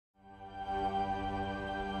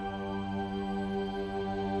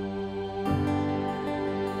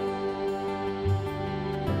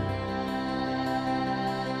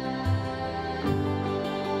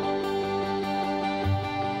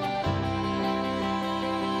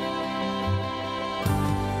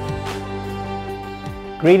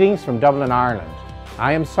Greetings from Dublin, Ireland.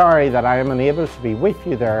 I am sorry that I am unable to be with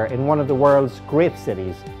you there in one of the world's great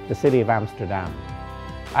cities, the city of Amsterdam.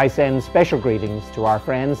 I send special greetings to our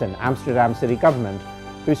friends in Amsterdam City Government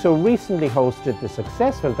who so recently hosted the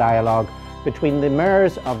successful dialogue between the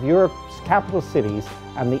mayors of Europe's capital cities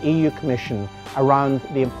and the EU Commission around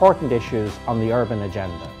the important issues on the urban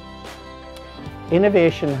agenda.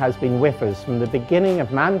 Innovation has been with us from the beginning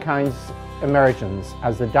of mankind's emergence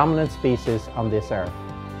as the dominant species on this earth.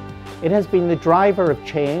 It has been the driver of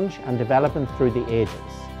change and development through the ages.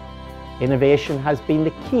 Innovation has been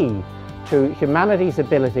the key to humanity's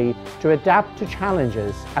ability to adapt to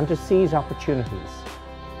challenges and to seize opportunities.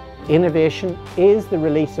 Innovation is the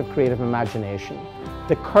release of creative imagination,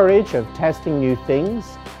 the courage of testing new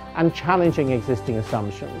things and challenging existing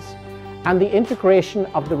assumptions, and the integration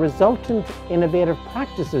of the resultant innovative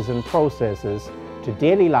practices and processes to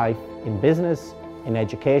daily life in business, in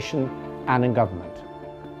education, and in government.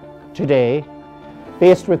 Today,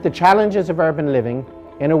 faced with the challenges of urban living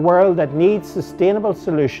in a world that needs sustainable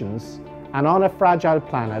solutions and on a fragile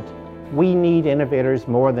planet, we need innovators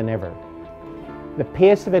more than ever. The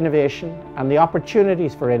pace of innovation and the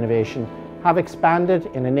opportunities for innovation have expanded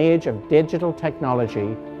in an age of digital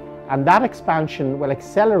technology, and that expansion will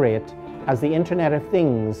accelerate as the Internet of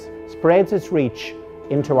Things spreads its reach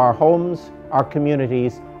into our homes, our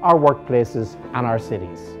communities, our workplaces, and our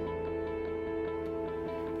cities.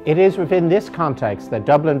 It is within this context that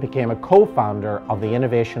Dublin became a co-founder of the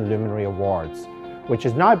Innovation Luminary Awards, which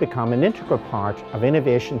has now become an integral part of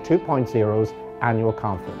Innovation 2.0's annual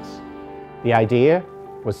conference. The idea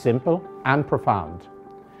was simple and profound: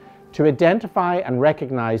 to identify and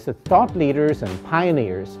recognize the thought leaders and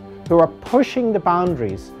pioneers who are pushing the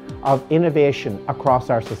boundaries of innovation across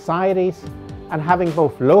our societies and having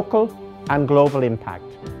both local and global impact.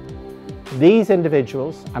 These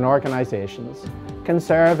individuals and organizations can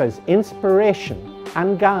serve as inspiration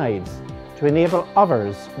and guides to enable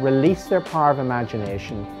others release their power of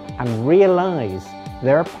imagination and realize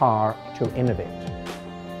their power to innovate.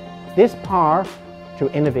 This power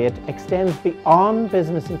to innovate extends beyond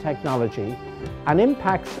business and technology and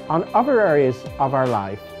impacts on other areas of our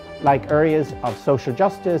life, like areas of social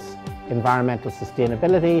justice, environmental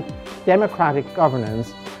sustainability, democratic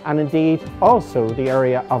governance, and indeed also the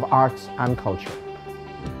area of arts and culture.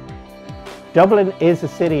 Dublin is a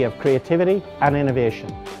city of creativity and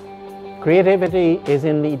innovation. Creativity is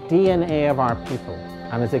in the DNA of our people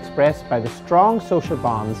and is expressed by the strong social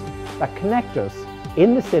bonds that connect us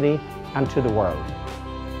in the city and to the world.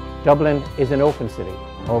 Dublin is an open city,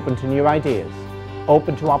 open to new ideas,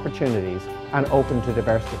 open to opportunities, and open to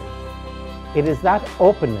diversity. It is that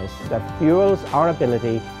openness that fuels our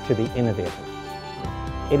ability to be innovative.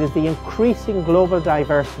 It is the increasing global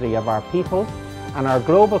diversity of our people and our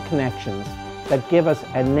global connections that give us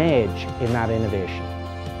an edge in that innovation.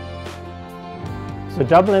 So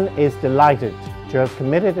Dublin is delighted to have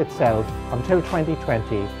committed itself until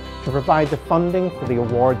 2020 to provide the funding for the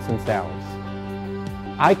awards themselves.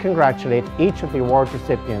 I congratulate each of the award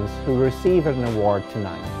recipients who receive an award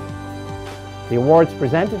tonight. The awards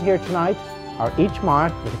presented here tonight are each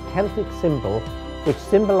marked with a Celtic symbol which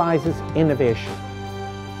symbolizes innovation.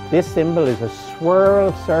 This symbol is a swirl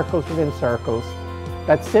of circles within circles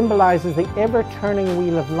that symbolizes the ever-turning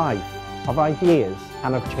wheel of life, of ideas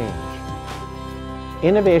and of change.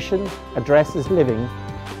 Innovation addresses living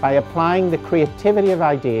by applying the creativity of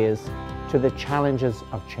ideas to the challenges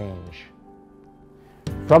of change.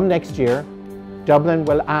 From next year, Dublin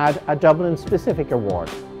will add a Dublin-specific award,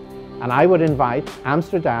 and I would invite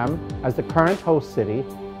Amsterdam, as the current host city,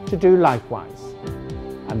 to do likewise.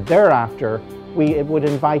 And thereafter, we would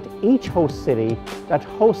invite each host city that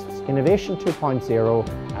hosts Innovation 2.0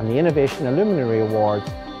 and the Innovation Luminary Awards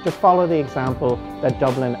to follow the example that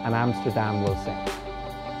Dublin and Amsterdam will set.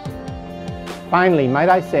 Finally, might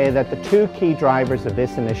I say that the two key drivers of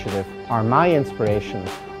this initiative are my inspiration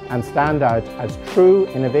and stand out as true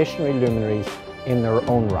innovationary luminaries in their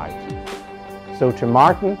own right. So to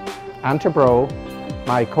Martin and to Bro,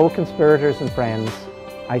 my co-conspirators and friends,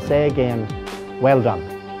 I say again, well done.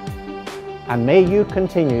 And may you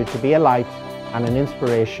continue to be a light and an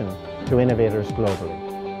inspiration to innovators globally.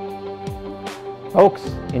 Folks,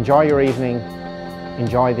 enjoy your evening,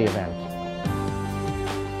 enjoy the event.